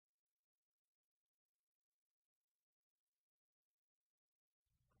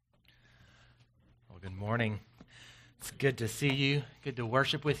Morning. It's good to see you. Good to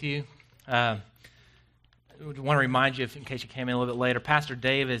worship with you. I want to remind you, in case you came in a little bit later, Pastor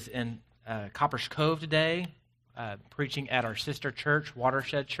Dave is in Copperas Cove today, preaching at our sister church,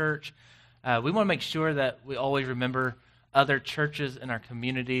 Watershed Church. We want to make sure that we always remember other churches in our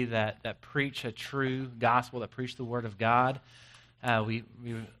community that preach a true gospel, that preach the Word of God.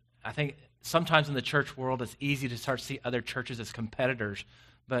 I think sometimes in the church world, it's easy to start to see other churches as competitors.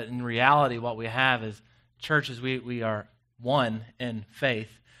 But in reality, what we have is churches, we are one in faith.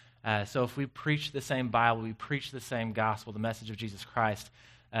 So if we preach the same Bible, we preach the same gospel, the message of Jesus Christ,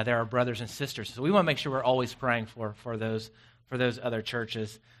 they're our brothers and sisters. So we want to make sure we're always praying for those other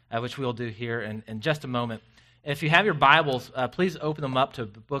churches, which we'll do here in just a moment. If you have your Bibles, please open them up to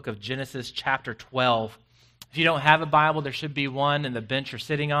the book of Genesis chapter 12. If you don't have a Bible, there should be one in the bench you're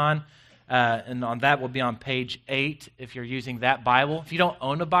sitting on. And on that will be on page 8 if you're using that Bible. If you don't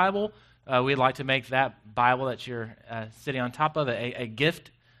own a Bible, we'd like to make that Bible that you're sitting on top of a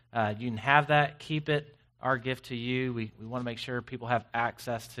gift. You can have that, keep it, our gift to you. We want to make sure people have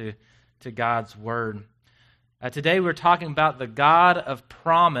access to God's Word. Today we're talking about the God of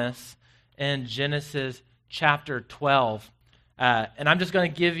promise in Genesis chapter 12. And I'm just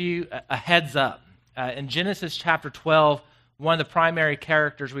going to give you a heads up. In Genesis chapter 12, one of the primary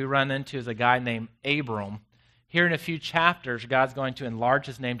characters we run into is a guy named Abram. Here in a few chapters, God's going to enlarge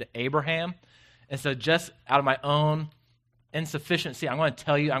his name to Abraham. And so just out of my own insufficiency, I'm going to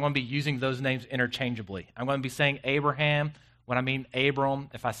tell you, I'm going to be using those names interchangeably. I'm going to be saying Abraham when I mean Abram.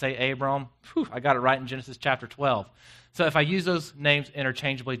 If I say Abram, I got it right in Genesis chapter 12. So if I use those names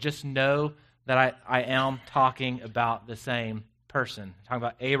interchangeably, just know that I am talking about the same person. I'm talking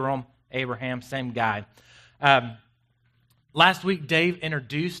about Abram, Abraham, same guy. Last week, Dave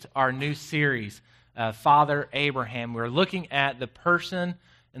introduced our new series, Father Abraham. We're looking at the person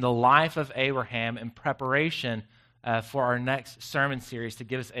and the life of Abraham in preparation for our next sermon series to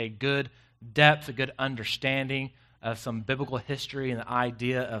give us a good depth, a good understanding of some biblical history and the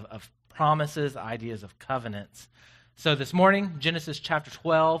idea of promises, ideas of covenants. So this morning, Genesis chapter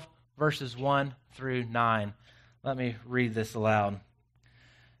 12, verses 1 through 9. Let me read this aloud.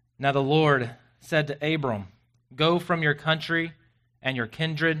 Now the Lord said to Abram, "Go from your country and your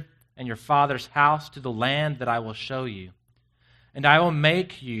kindred and your father's house to the land that I will show you. And I will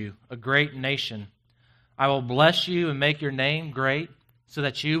make you a great nation. I will bless you and make your name great, so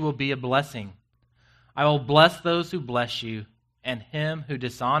that you will be a blessing. I will bless those who bless you, and him who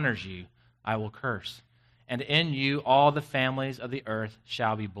dishonors you I will curse. And in you all the families of the earth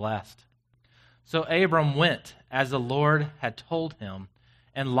shall be blessed." So Abram went as the Lord had told him,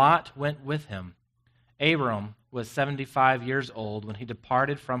 and Lot went with him. Abram was 75 years old when he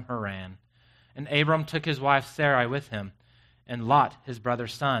departed from Haran. And Abram took his wife Sarai with him, and Lot his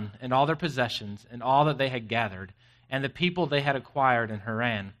brother's son, and all their possessions, and all that they had gathered, and the people they had acquired in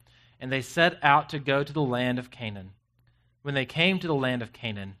Haran. And they set out to go to the land of Canaan. When they came to the land of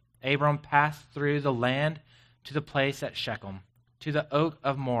Canaan, Abram passed through the land to the place at Shechem, to the oak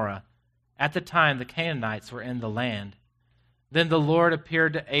of Moreh. At the time the Canaanites were in the land. Then the Lord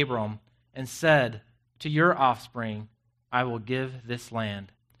appeared to Abram and said, "To your offspring I will give this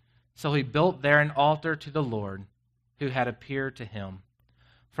land." So he built there an altar to the Lord, who had appeared to him.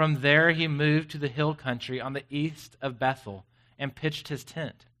 From there he moved to the hill country on the east of Bethel, and pitched his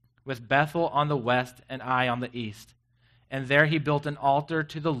tent, with Bethel on the west and Ai on the east. And there he built an altar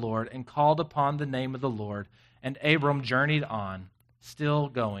to the Lord, and called upon the name of the Lord. And Abram journeyed on, still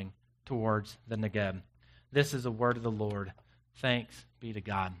going towards the Negeb. This is the word of the Lord. Thanks be to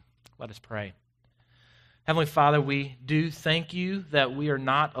God. Let us pray. Heavenly Father, we do thank you that we are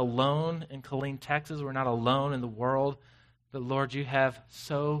not alone in Killeen, Texas. We're not alone in the world. But Lord, you have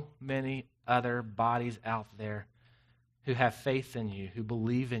so many other bodies out there who have faith in you, who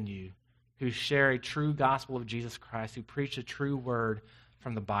believe in you, who share a true gospel of Jesus Christ, who preach a true word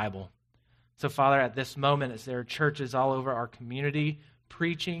from the Bible. So Father, at this moment, as there are churches all over our community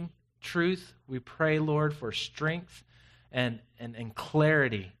preaching truth, we pray, Lord, for strength and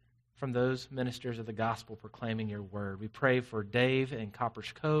clarity from those ministers of the gospel proclaiming your word. We pray for Dave in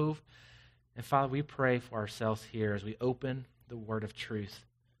Copperas Cove. And Father, we pray for ourselves here as we open the word of truth,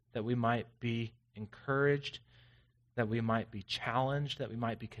 that we might be encouraged, that we might be challenged, that we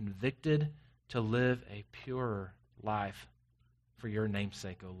might be convicted to live a purer life for your name's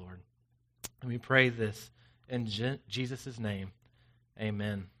sake, O Lord. And we pray this in Jesus' name.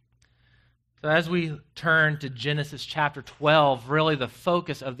 Amen. So as we turn to Genesis chapter 12, really the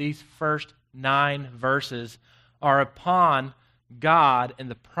focus of these first 9 verses are upon God and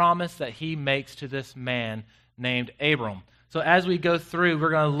the promise that he makes to this man named Abram. So as we go through, we're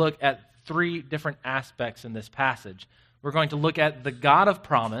going to look at three different aspects in this passage. We're going to look at the God of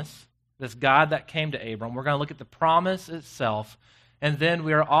promise, this God that came to Abram. We're going to look at the promise itself, and then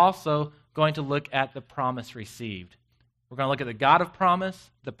we are also going to look at the promise received. We're going to look at the God of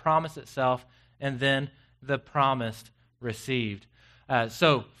promise, the promise itself, and then the promise received.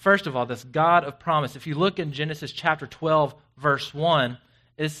 So, first of all, this God of promise. If you look in Genesis chapter 12, verse 1,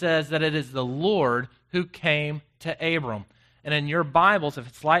 it says that it is the Lord who came to Abram. And in your Bibles, if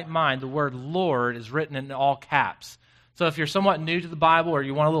it's like mine, the word Lord is written in all caps. So if you're somewhat new to the Bible or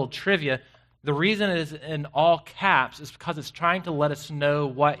you want a little trivia, the reason it is in all caps is because it's trying to let us know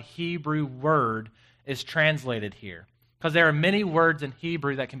what Hebrew word is translated here. Because there are many words in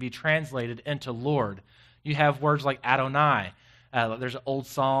Hebrew that can be translated into Lord. You have words like Adonai. There's an old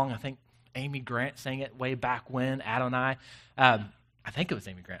song, I think Amy Grant sang it way back when, Adonai. I think it was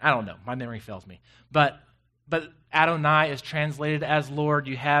Amy Grant. I don't know. My memory fails me. But Adonai is translated as Lord.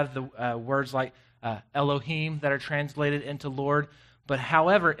 You have the words like Elohim that are translated into Lord. But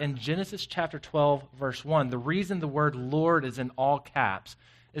however, in Genesis chapter 12, verse 1, the reason the word Lord is in all caps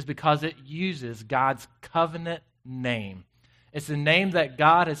is because it uses God's covenant name. It's the name that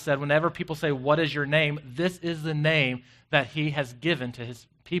God has said, whenever people say, what is your name? This is the name that he has given to his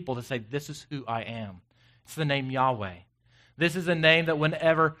people to say, this is who I am. It's the name Yahweh. This is a name that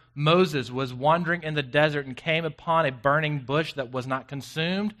whenever Moses was wandering in the desert and came upon a burning bush that was not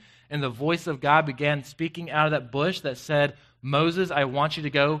consumed, and the voice of God began speaking out of that bush that said, Moses, I want you to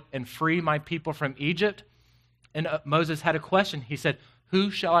go and free my people from Egypt. And Moses had a question. He said, who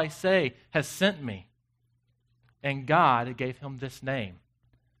shall I say has sent me? And God gave him this name.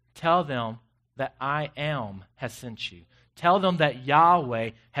 Tell them that I am has sent you. Tell them that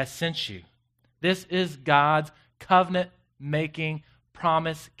Yahweh has sent you. This is God's covenant-making,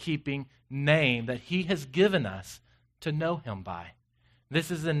 promise-keeping name that he has given us to know him by. This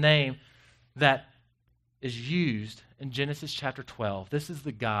is the name that is used in Genesis chapter 12. This is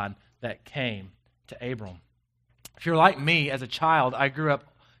the God that came to Abram. If you're like me, as a child, I grew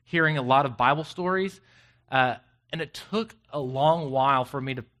up hearing a lot of Bible stories, and it took a long while for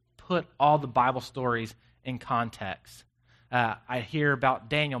me to put all the Bible stories in context. I hear about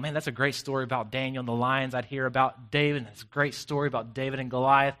Daniel. Man, that's a great story about Daniel and the lions. I'd hear about David. That's a great story about David and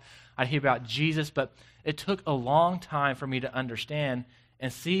Goliath. I'd hear about Jesus, but it took a long time for me to understand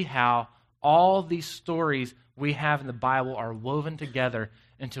and see how all these stories we have in the Bible are woven together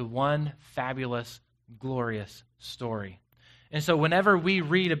into one fabulous, glorious story. And so whenever we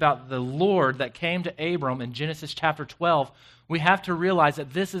read about the Lord that came to Abram in Genesis chapter 12, we have to realize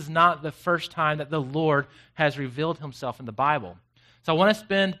that this is not the first time that the Lord has revealed himself in the Bible. So I want to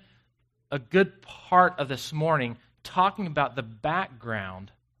spend a good part of this morning talking about the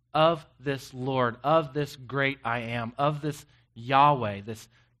background of this Lord, of this great I am, of this Yahweh, this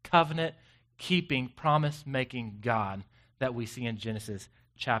covenant-keeping, promise-making God that we see in Genesis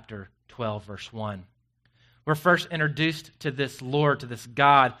chapter 12, verse 1. We're first introduced to this Lord, to this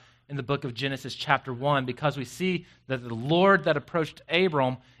God, in the book of Genesis chapter 1 because we see that the Lord that approached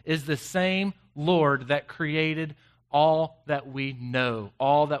Abram is the same Lord that created all that we know,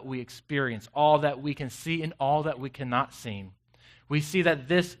 all that we experience, all that we can see, and all that we cannot see. We see that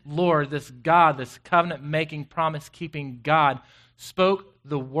this Lord, this God, this covenant-making, promise-keeping God spoke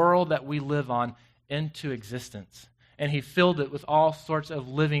the world that we live on into existence. And he filled it with all sorts of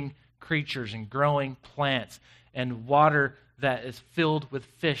living creatures and growing plants and water that is filled with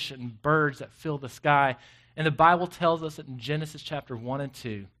fish and birds that fill the sky. And the Bible tells us in Genesis chapter 1 and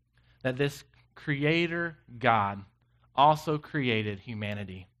 2 that this creator God also created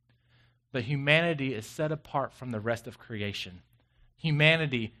humanity. But humanity is set apart from the rest of creation.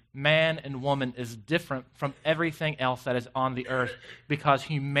 Humanity, man and woman, is different from everything else that is on the earth because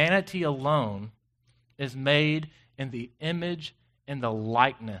humanity alone is made in the image and the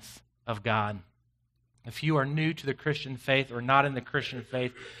likeness of God. If you are new to the Christian faith or not in the Christian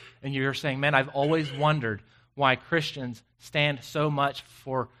faith, and you're saying, man, I've always wondered why Christians stand so much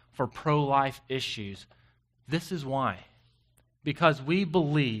for pro-life issues, this is why. Because we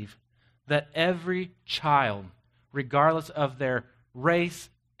believe that every child, regardless of their race,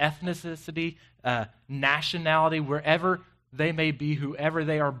 ethnicity, nationality, wherever they may be, whoever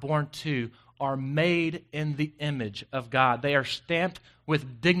they are born to, are made in the image of God. They are stamped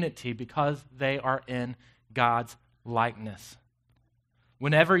with dignity because they are in God's likeness.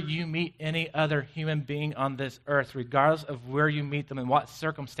 Whenever you meet any other human being on this earth, regardless of where you meet them and what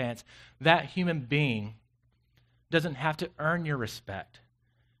circumstance, that human being doesn't have to earn your respect.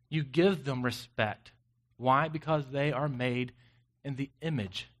 You give them respect. Why? Because they are made in the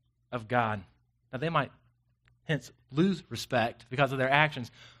image of God. Now, they might hence lose respect because of their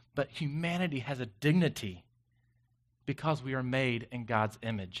actions, but humanity has a dignity because we are made in God's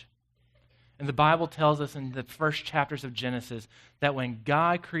image. And the Bible tells us in the first chapters of Genesis that when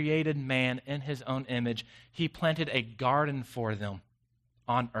God created man in his own image, he planted a garden for them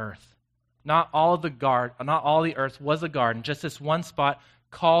on earth. Not all the earth was a garden, just this one spot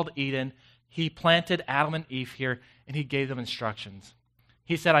called Eden. He planted Adam and Eve here, and he gave them instructions.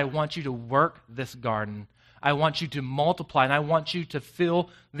 He said, I want you to work this garden. I want you to multiply, and I want you to fill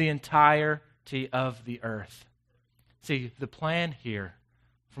the entirety of the earth. See, the plan here,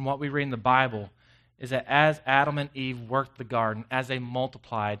 from what we read in the Bible, is that as Adam and Eve worked the garden, as they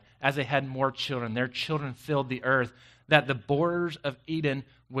multiplied, as they had more children, their children filled the earth, that the borders of Eden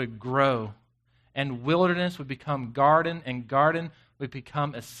would grow, and wilderness would become garden, and garden would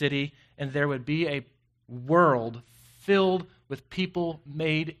become a city, and there would be a world filled with people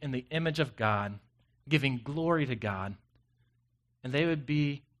made in the image of God, giving glory to God. And they would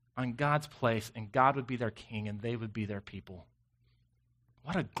be on God's place, and God would be their king, and they would be their people.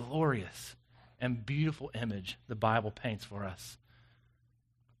 What a glorious and beautiful image the Bible paints for us.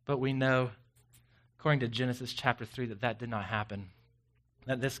 But we know, according to Genesis chapter 3, that did not happen.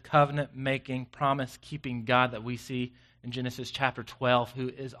 That this covenant-making, promise-keeping God that we see in Genesis chapter 12, who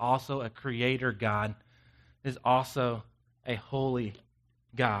is also a creator God, is also a holy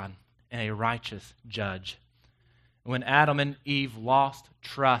God and a righteous judge. When Adam and Eve lost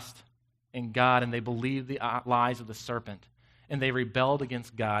trust in God and they believed the lies of the serpent and they rebelled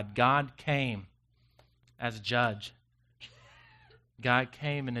against God, God came as judge. God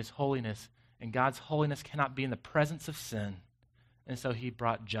came in his holiness, and God's holiness cannot be in the presence of sin, and so he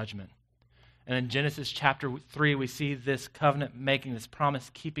brought judgment. And in Genesis chapter 3, we see this covenant-making, this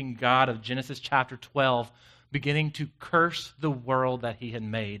promise-keeping God of Genesis chapter 12 beginning to curse the world that he had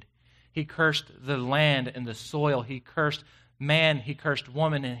made. He cursed the land and the soil. He cursed man, he cursed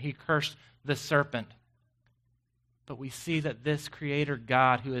woman, and he cursed the serpent. But we see that this creator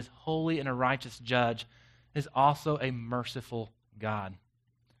God, who is holy and a righteous judge, is also a merciful God.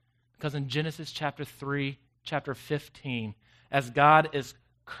 Because in Genesis chapter 3, chapter 15, as God is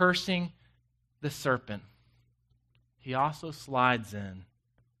cursing the serpent, he also slides in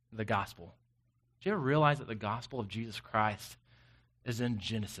the gospel. Do you ever realize that the gospel of Jesus Christ is in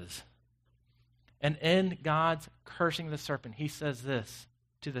Genesis? And in God's cursing the serpent, he says this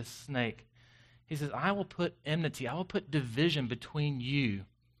to the snake. He says, I will put enmity, I will put division between you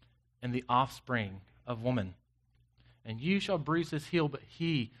and the offspring of woman. And you shall bruise his heel, but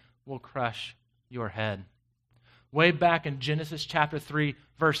he will crush your head. Way back in Genesis chapter 3,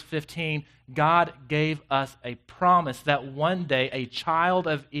 verse 15, God gave us a promise that one day a child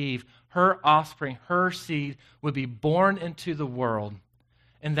of Eve, her offspring, her seed, would be born into the world,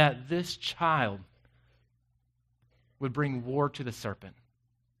 and that this child would bring war to the serpent,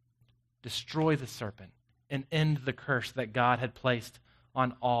 destroy the serpent, and end the curse that God had placed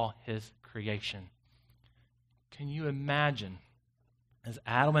on all his creation. Can you imagine, as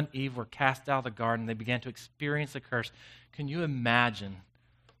Adam and Eve were cast out of the garden, they began to experience the curse. Can you imagine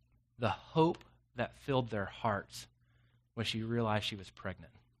the hope that filled their hearts when she realized she was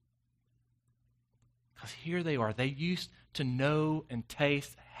pregnant? Because here they are. They used to know and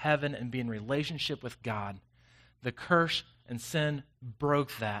taste heaven and be in relationship with God. The curse and sin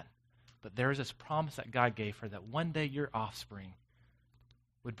broke that. But there is this promise that God gave her that one day your offspring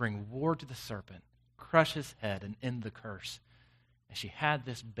would bring war to the serpent, crush his head, and end the curse. And she had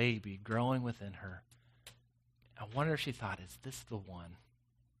this baby growing within her. I wonder if she thought, is this the one?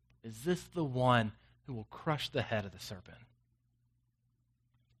 Is this the one who will crush the head of the serpent?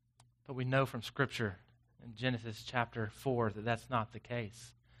 But we know from Scripture in Genesis chapter 4 that that's not the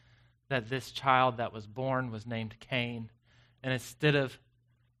case. That this child that was born was named Cain. And instead of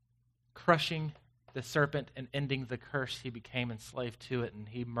crushing the serpent and ending the curse, he became enslaved to it and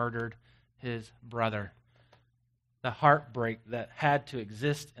he murdered his brother. The heartbreak that had to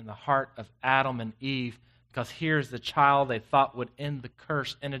exist in the heart of Adam and Eve, because here's the child they thought would end the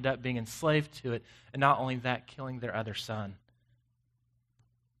curse, ended up being enslaved to it, and not only that, killing their other son.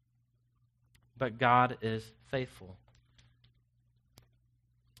 But God is faithful.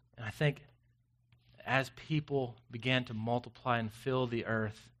 And I think as people began to multiply and fill the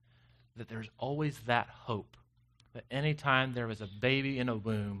earth, that there's always that hope that anytime there was a baby in a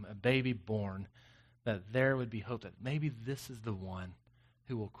womb, a baby born, that there would be hope that maybe this is the one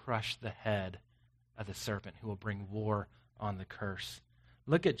who will crush the head of the serpent, who will bring war on the curse.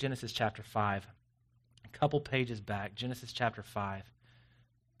 Look at Genesis chapter 5. A couple pages back, Genesis chapter 5.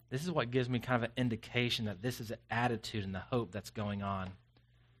 This is what gives me kind of an indication that this is an attitude and the hope that's going on.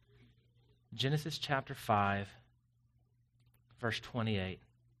 Genesis chapter 5, verse 28.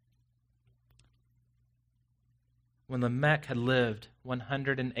 When Lamech had lived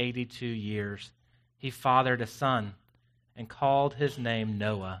 182 years, he fathered a son and called his name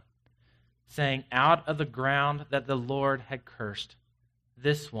Noah, saying, out of the ground that the Lord had cursed,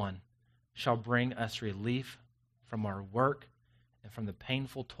 this one shall bring us relief from our work and from the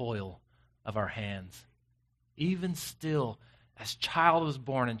painful toil of our hands. Even still, as child was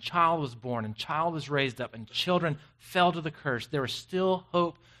born and child was born and child was raised up and children fell to the curse, there was still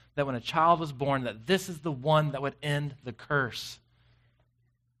hope that when a child was born, that this is the one that would end the curse.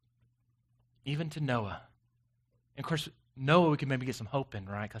 Even to Noah. And of course, Noah we can maybe get some hope in,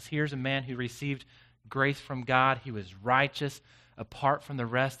 right? Because here's a man who received grace from God. He was righteous apart from the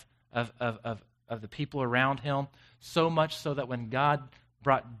rest of the people around him. So much so that when God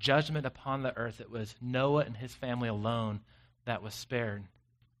brought judgment upon the earth, it was Noah and his family alone that was spared.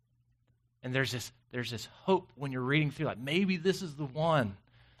 And there's this hope when you're reading through, like maybe this is the one.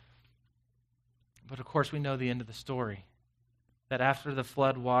 But of course, we know the end of the story. That after the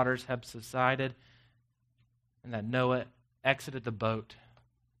flood waters have subsided and that Noah exited the boat,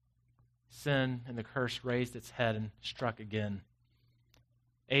 sin and the curse raised its head and struck again.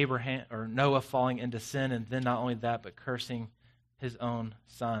 Noah falling into sin, and then not only that, but cursing his own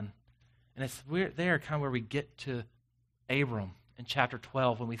son. And it's there kind of where we get to Abram in chapter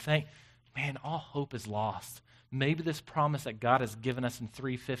 12 when we think, man, all hope is lost. Maybe this promise that God has given us in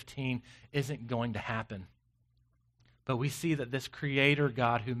 3:15 isn't going to happen. But we see that this creator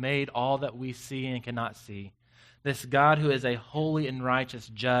God who made all that we see and cannot see, this God who is a holy and righteous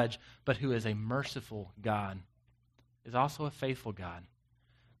judge, but who is a merciful God, is also a faithful God.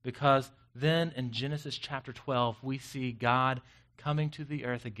 Because then in Genesis chapter 12, we see God coming to the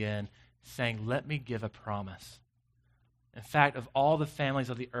earth again, saying, let me give a promise. In fact, of all the families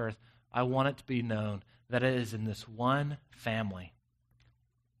of the earth, I want it to be known that it is in this one family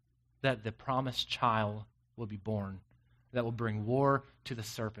that the promised child will be born, that will bring war to the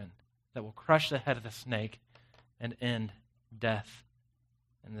serpent, that will crush the head of the snake and end death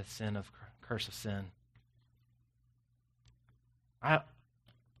and the sin of curse of sin. I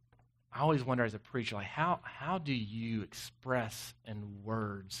always wonder as a preacher, like how do you express in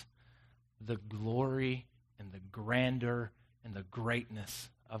words the glory and the grandeur and the greatness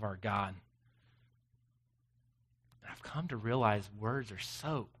of our God? And I've come to realize words are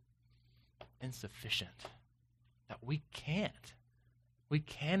so insufficient that we can't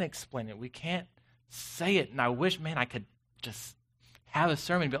explain it. We can't say it. And I wish, man, I could just have a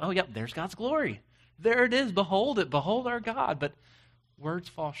sermon and be, oh, yep, there's God's glory. There it is. Behold it. Behold our God. But words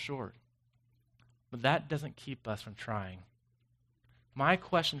fall short. But that doesn't keep us from trying. My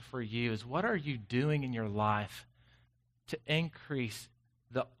question for you is, what are you doing in your life to increase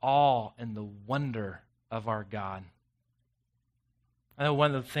the awe and the wonder of our God? I know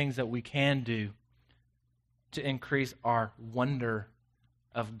one of the things that we can do to increase our wonder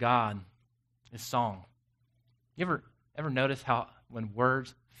of God is song. You ever notice how when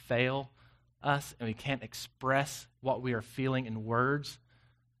words fail us and we can't express what we are feeling in words,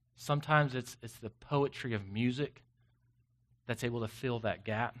 sometimes it's the poetry of music that's able to fill that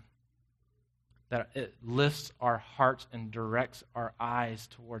gap, that it lifts our hearts and directs our eyes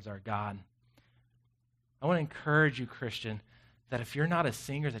towards our God. I want to encourage you, Christian, that if you're not a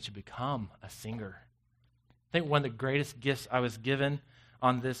singer, that you become a singer. I think one of the greatest gifts I was given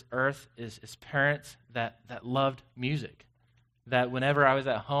on this earth is parents that loved music. That whenever I was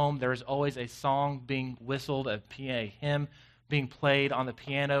at home, there was always a song being whistled, a hymn being played on the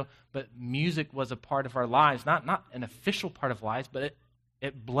piano, but music was a part of our lives, not an official part of lives, but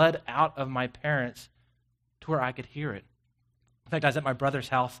it bled out of my parents to where I could hear it. In fact, I was at my brother's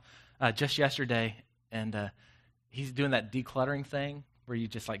house just yesterday, and he's doing that decluttering thing where you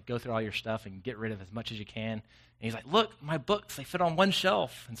just like go through all your stuff and get rid of as much as you can. And he's like, look, my books, they fit on one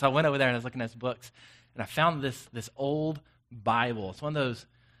shelf. And so I went over there and I was looking at his books, and I found this old Bible. It's one of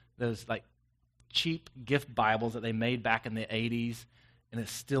those like cheap gift Bibles that they made back in the 80s, and it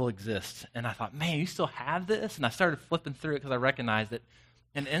still exists. And I thought, man, you still have this? And I started flipping through it because I recognized it.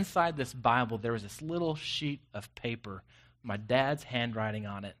 And inside this Bible, there was this little sheet of paper, my dad's handwriting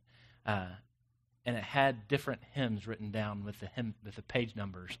on it, and it had different hymns written down with the page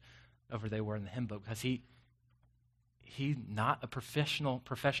numbers over they were in the hymn book, because he not a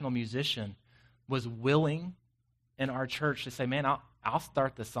professional musician, was willing in our church to say, man, I'll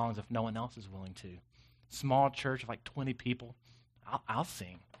start the songs if no one else is willing to. Small church of like 20 people, I'll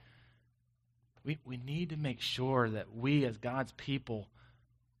sing. We need to make sure that we as God's people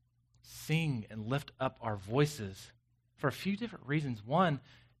sing and lift up our voices for a few different reasons. One,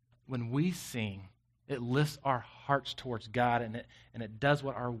 when we sing, it lifts our hearts towards God, and it does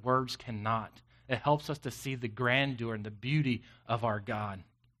what our words cannot. It helps us to see the grandeur and the beauty of our God.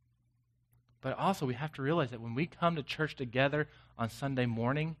 But also we have to realize that when we come to church together on Sunday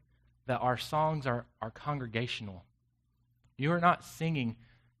morning, that our songs are congregational. You are not singing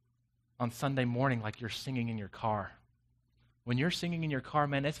on Sunday morning like you're singing in your car. When you're singing in your car,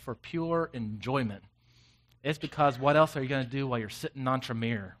 man, it's for pure enjoyment. It's because what else are you going to do while you're sitting on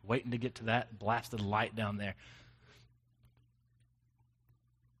Tremere, waiting to get to that blasted light down there?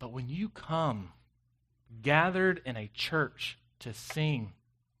 But when you come gathered in a church to sing,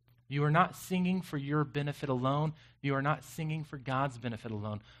 you are not singing for your benefit alone. You are not singing for God's benefit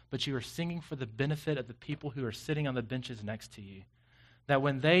alone, but you are singing for the benefit of the people who are sitting on the benches next to you. That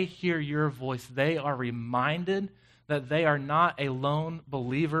when they hear your voice, they are reminded that they are not a lone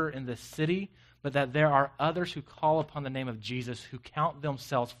believer in the city, but that there are others who call upon the name of Jesus, who count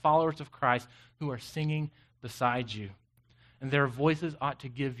themselves followers of Christ, who are singing beside you. And their voices ought to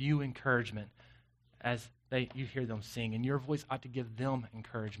give you encouragement as you hear them sing, and your voice ought to give them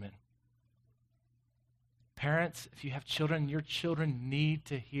encouragement. Parents, if you have children, your children need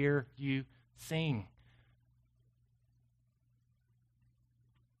to hear you sing.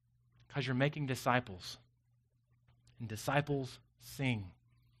 Because you're making disciples. And disciples sing.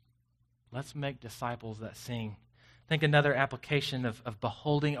 Let's make disciples that sing. I think another application of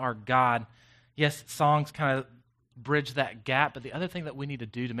beholding our God. Yes, songs kind of bridge that gap, but the other thing that we need to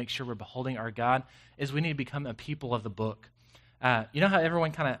do to make sure we're beholding our God is we need to become a people of the book. You know how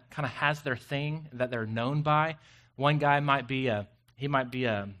everyone kind of has their thing that they're known by? One guy might be a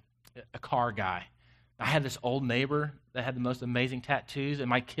car guy. I had this old neighbor that had the most amazing tattoos, and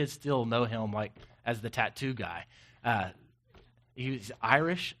my kids still know him like as the tattoo guy. He was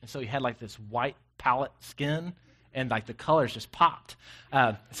Irish, and so he had like this white palette skin, and like the colors just popped.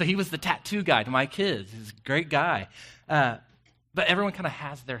 So he was the tattoo guy to my kids. He's a great guy. But everyone kind of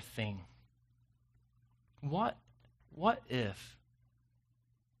has their thing. What if,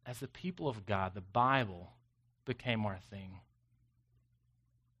 as the people of God, the Bible became our thing?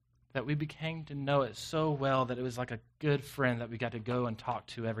 That we became to know it so well that it was like a good friend that we got to go and talk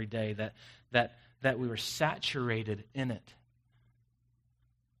to every day, that we were saturated in it.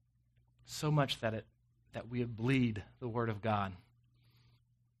 So much that we would bleed the Word of God.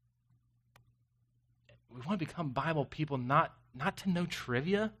 We want to become Bible people, not to know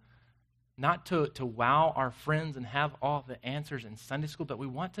trivia, not to wow our friends and have all the answers in Sunday school, but we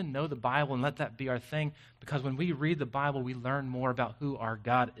want to know the Bible and let that be our thing, because when we read the Bible, we learn more about who our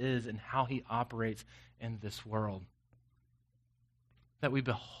God is and how He operates in this world. That we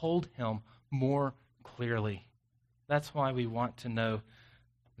behold Him more clearly. That's why we want to know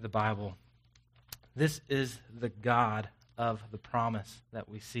the Bible. This is the God of the promise that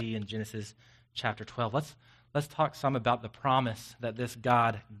we see in Genesis chapter 12. Let's talk some about the promise that this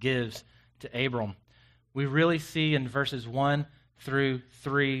God gives to Abram. We really see in verses 1 through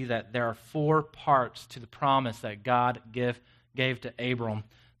 3 that there are 4 parts to the promise that God gave to Abram.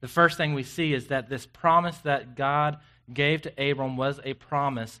 The first thing we see is that this promise that God gave to Abram was a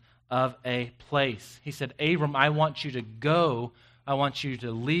promise of a place. He said, Abram, I want you to go. I want you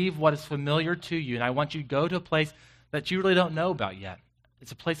to leave what is familiar to you, and I want you to go to a place that you really don't know about yet.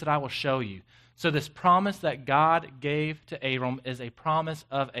 It's a place that I will show you. So this promise that God gave to Abram is a promise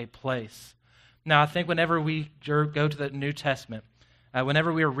of a place. Now, I think whenever we go to the New Testament,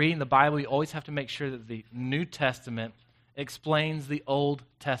 whenever we are reading the Bible, we always have to make sure that the New Testament explains the Old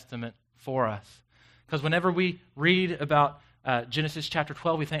Testament for us. Because whenever we read about Genesis chapter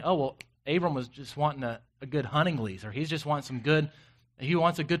 12, we think, oh, well, Abram was just wanting a good hunting lease, or he's just wanting he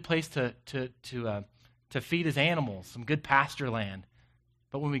wants a good place to feed his animals, some good pasture land.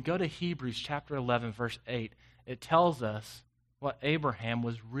 But when we go to Hebrews chapter 11, verse 8, it tells us what Abraham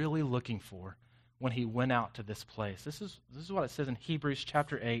was really looking for when he went out to this place. This is what it says in Hebrews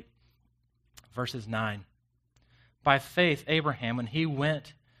chapter 8, verses 9. By faith, Abraham, when he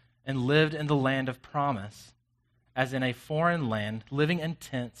went and lived in the land of promise, as in a foreign land, living in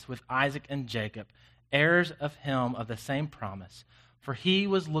tents with Isaac and Jacob, heirs of him of the same promise. For he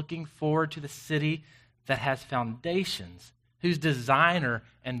was looking forward to the city that has foundations, whose designer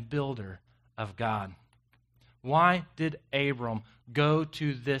and builder of God. Why did Abram go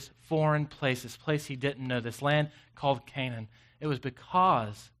to this foreign place, this place he didn't know, this land called Canaan? It was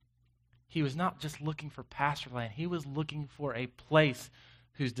because he was not just looking for pasture land. He was looking for a place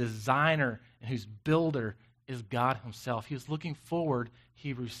whose designer and whose builder is God Himself. He was looking forward,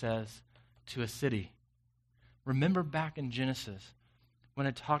 Hebrews says, to a city. Remember back in Genesis when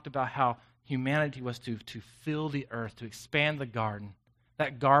it talked about how humanity was to fill the earth, to expand the garden.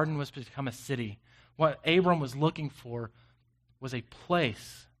 That garden was to become a city. What Abram was looking for was a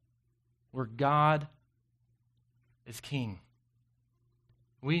place where God is king.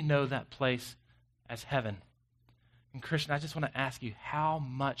 We know that place as heaven. And Christian, I just want to ask you, how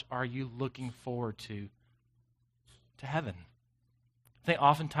much are you looking forward to heaven? I think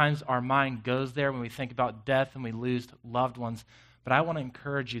oftentimes our mind goes there when we think about death and we lose loved ones. But I want to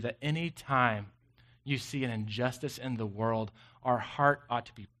encourage you that any time you see an injustice in the world, our heart ought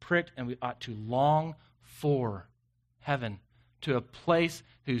to be pricked and we ought to long for heaven, to a place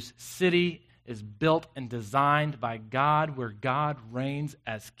whose city is built and designed by God, where God reigns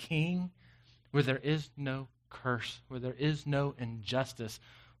as king, where there is no curse, where there is no injustice,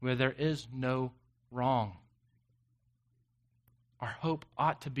 where there is no wrong. Our hope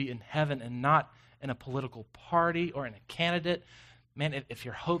ought to be in heaven and not in a political party or in a candidate. Man, if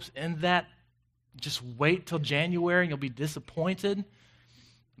your hope's in that, just wait till January and you'll be disappointed.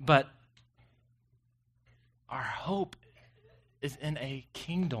 But our hope is in a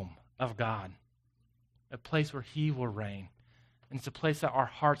kingdom of God, a place where He will reign. And it's a place that our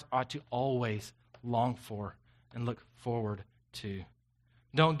hearts ought to always long for and look forward to.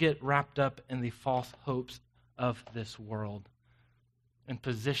 Don't get wrapped up in the false hopes of this world, in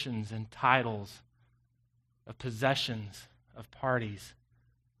positions and titles, of possessions, of parties.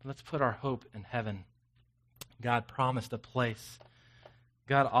 Let's put our hope in heaven. God promised a place.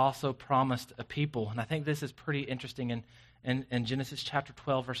 God also promised a people. And I think this is pretty interesting. In Genesis chapter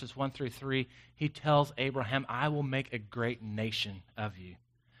 12, verses 1 through 3, He tells Abraham, I will make a great nation of you.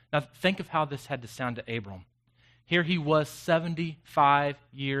 Now think of how this had to sound to Abram. Here he was, 75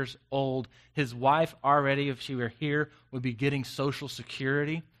 years old. His wife already, if she were here, would be getting Social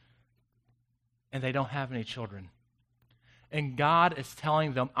Security. And they don't have any children. And God is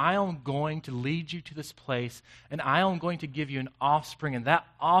telling them, I am going to lead you to this place, and I am going to give you an offspring, and that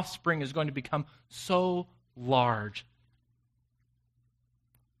offspring is going to become so large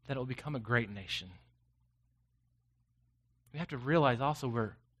that it will become a great nation. We have to realize also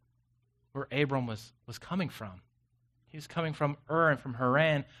where Abram was coming from. He was coming from Ur and from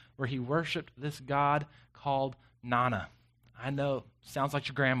Haran, where he worshiped this god called Nana. I know, sounds like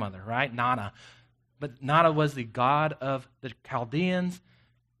your grandmother, right? Nana. But Nana was the god of the Chaldeans.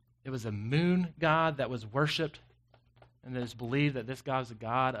 It was a moon god that was worshipped, and it is believed that this god was a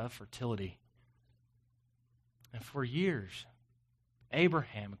god of fertility. And for years,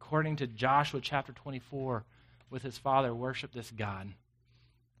 Abraham, according to Joshua chapter 24, with his father, worshiped this god,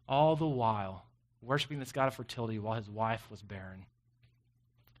 all the while worshiping this god of fertility while his wife was barren.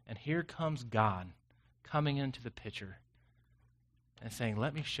 And here comes God coming into the picture and saying,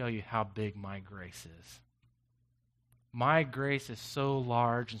 let me show you how big my grace is. My grace is so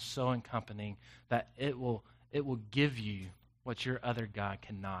large and so encompassing that it will give you what your other God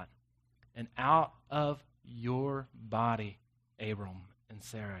cannot. And out of your body, Abram and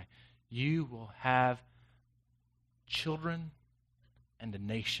Sarai, you will have children and a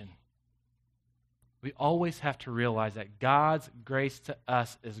nation. We always have to realize that God's grace to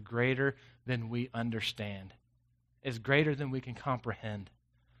us is greater than we understand, is greater than we can comprehend.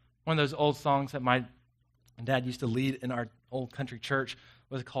 One of those old songs that my dad used to lead in our old country church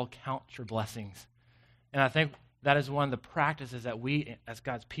was called Count Your Blessings. And I think that is one of the practices that we as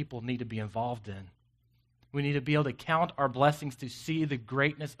God's people need to be involved in. We need to be able to count our blessings to see the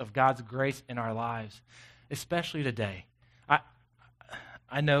greatness of God's grace in our lives, especially today.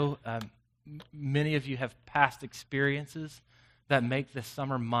 I know many of you have past experiences that make the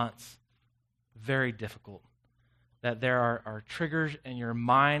summer months very difficult. That there are triggers in your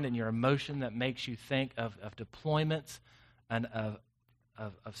mind and your emotion that makes you think of deployments and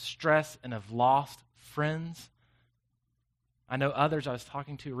of stress and of lost friends. I know others I was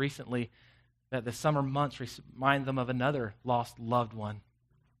talking to recently that the summer months remind them of another lost loved one.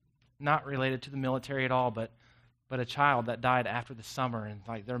 Not related to the military at all, but a child that died after the summer. And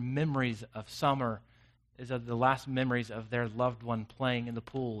like their memories of summer is of the last memories of their loved one playing in the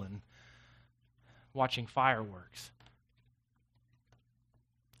pool and watching fireworks.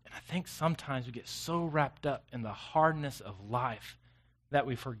 And I think sometimes we get so wrapped up in the hardness of life that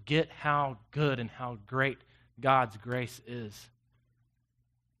we forget how good and how great God's grace is.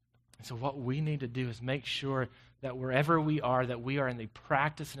 And so what we need to do is make sure that wherever we are in the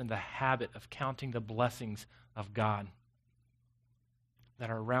practice and in the habit of counting the blessings of God that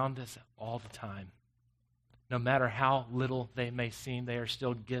are around us all the time. No matter how little they may seem, they are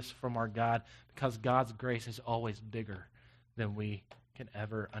still gifts from our God because God's grace is always bigger than we can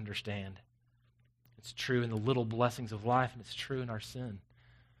ever understand. It's true in the little blessings of life, and it's true in our sin.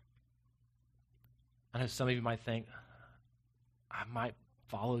 I know some of you might think, I might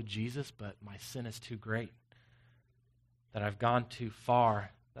follow Jesus, but my sin is too great. That I've gone too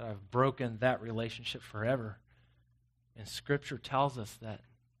far. that I've broken that relationship forever. And Scripture tells us that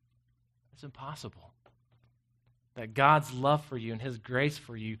it's impossible. That God's love for you and His grace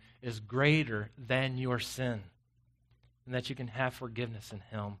for you is greater than your sin. And that you can have forgiveness in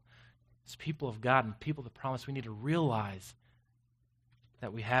Him. As people of God and people of the promise, we need to realize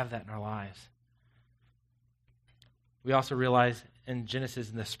that we have that in our lives. We also realize in Genesis,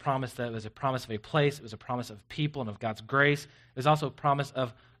 in this promise, that it was a promise of a place, it was a promise of people and of God's grace. It was also a promise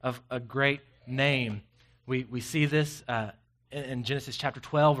of a great name. We see this in Genesis chapter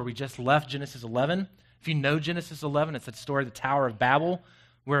 12, where we just left Genesis 11. If you know Genesis 11, it's the story of the Tower of Babel,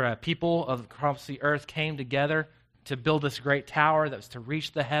 where people across the earth came together to build this great tower that was to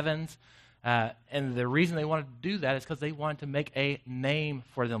reach the heavens. And the reason they wanted to do that is because they wanted to make a name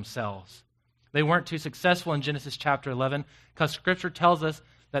for themselves. They weren't too successful in Genesis chapter 11 because Scripture tells us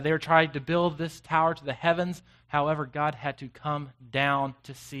that they were trying to build this tower to the heavens. However, God had to come down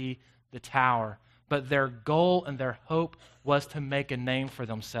to see the tower. But their goal and their hope was to make a name for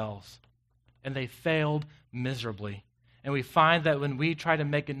themselves. And they failed miserably. And we find that when we try to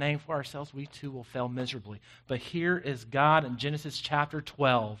make a name for ourselves, we too will fail miserably. But here is God in Genesis chapter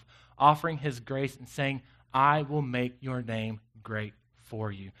 12 offering His grace and saying, I will make your name great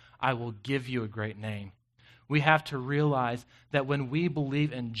for you. I will give you a great name. We have to realize that when we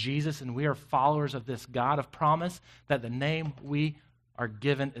believe in Jesus and we are followers of this God of promise, that the name we are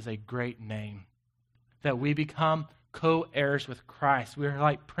given is a great name. That we become co-heirs with Christ. We are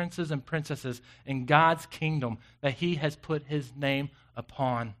like princes and princesses in God's kingdom that He has put His name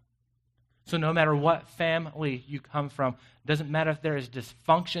upon. So no matter what family you come from, it doesn't matter if there is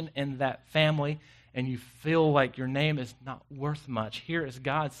dysfunction in that family and you feel like your name is not worth much. Here is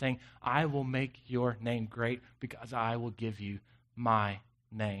God saying, I will make your name great because I will give you my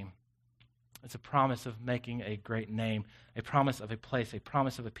name. It's a promise of making a great name, a promise of a place, a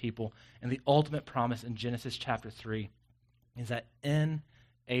promise of a people. And the ultimate promise in Genesis chapter 3 is that in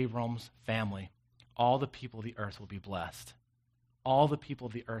Abram's family, all the people of the earth will be blessed. All the people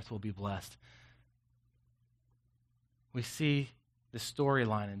of the earth will be blessed. We see the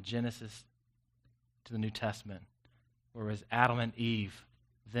storyline in Genesis to the New Testament, where it was Adam and Eve,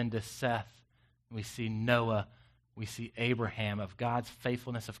 then to Seth. We see Noah. We see Abraham, of God's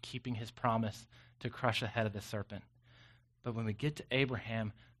faithfulness of keeping His promise to crush the head of the serpent. But when we get to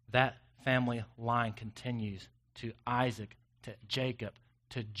Abraham, that family line continues to Isaac, to Jacob,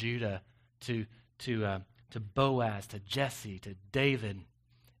 to Judah, to Boaz, to Jesse, to David.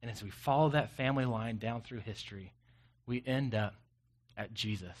 And as we follow that family line down through history, we end up at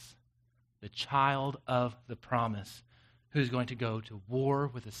Jesus, the child of the promise, who's going to go to war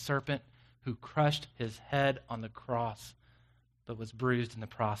with the serpent who crushed His head on the cross, but was bruised in the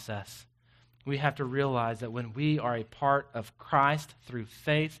process. We have to realize that when we are a part of Christ through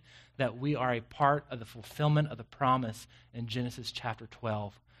faith, that we are a part of the fulfillment of the promise in Genesis chapter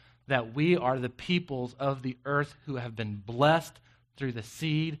 12. That we are the peoples of the earth who have been blessed through the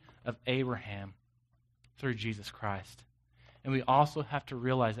seed of Abraham, through Jesus Christ. And we also have to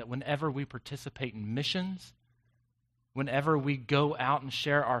realize that whenever we participate in missions, whenever we go out and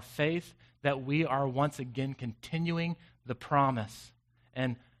share our faith, that we are once again continuing the promise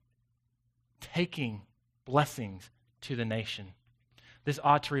and taking blessings to the nation. This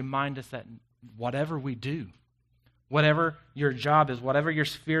ought to remind us that whatever we do, whatever your job is, whatever your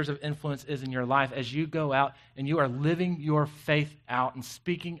spheres of influence is in your life, as you go out and you are living your faith out and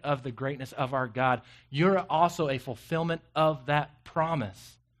speaking of the greatness of our God, you're also a fulfillment of that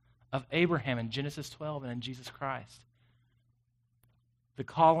promise of Abraham in Genesis 12 and in Jesus Christ. The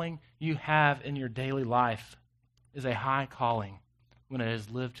calling you have in your daily life is a high calling when it is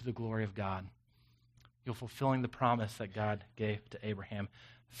lived to the glory of God. You're fulfilling the promise that God gave to Abraham.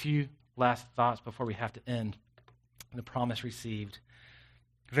 A few last thoughts before we have to end the promise received.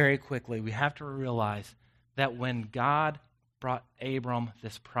 Very quickly, we have to realize that when God brought Abram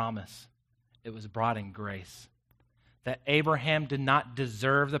this promise, it was brought in grace. That Abraham did not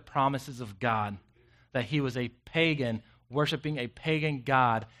deserve the promises of God, that he was a pagan, worshiping a pagan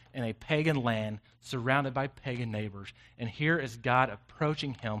God in a pagan land, surrounded by pagan neighbors. And here is God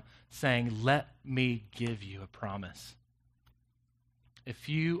approaching him, saying, let me give you a promise. If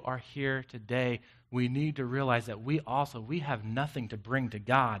you are here today, we need to realize that we have nothing to bring to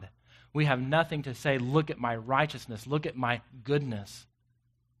God. We have nothing to say, look at my righteousness, look at my goodness.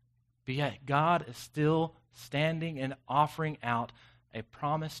 But yet God is still standing and offering out a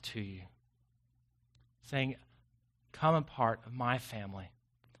promise to you, saying, come a part of my family.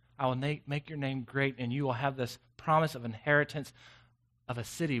 I will make your name great, and you will have this promise of inheritance of a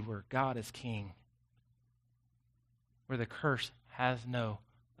city where God is king, where the curse has no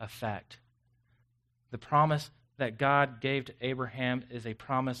effect. The promise that God gave to Abraham is a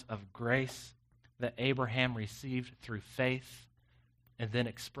promise of grace that Abraham received through faith and then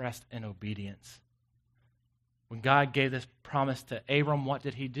expressed in obedience. When God gave this promise to Abram, what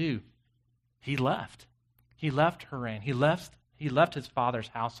did he do? He left. He left Haran. He left his father's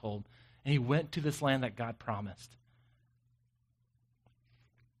household, and he went to this land that God promised.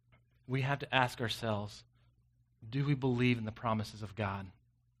 We have to ask ourselves, do we believe in the promises of God?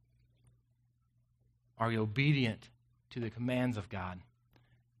 Are we obedient to the commands of God?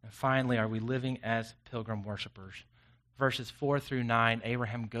 And finally, are we living as pilgrim worshipers? Verses 4 through 9,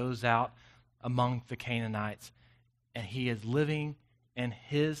 Abraham goes out among the Canaanites, and he is living in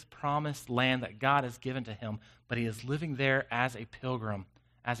his promised land that God has given to him, but he is living there as a pilgrim,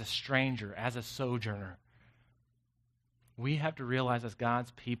 as a stranger, as a sojourner. We have to realize as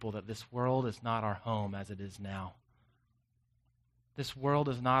God's people that this world is not our home as it is now. This world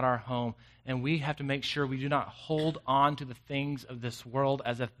is not our home, and we have to make sure we do not hold on to the things of this world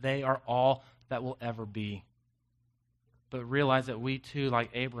as if they are all that will ever be. But realize that we too,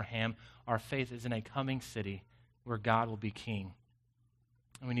 like Abraham, our faith is in a coming city where God will be king.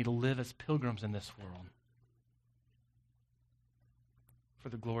 And we need to live as pilgrims in this world for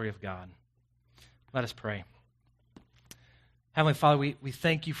the glory of God. Let us pray. Heavenly Father, we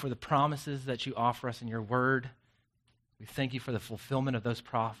thank you for the promises that you offer us in your word. We thank you for the fulfillment of those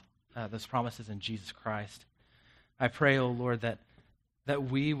promises in Jesus Christ. I pray, O Lord, that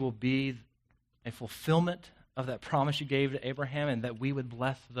we will be a fulfillment of that promise you gave to Abraham, and that we would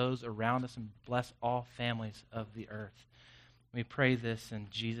bless those around us and bless all families of the earth. We pray this in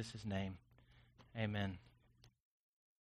Jesus' name. Amen.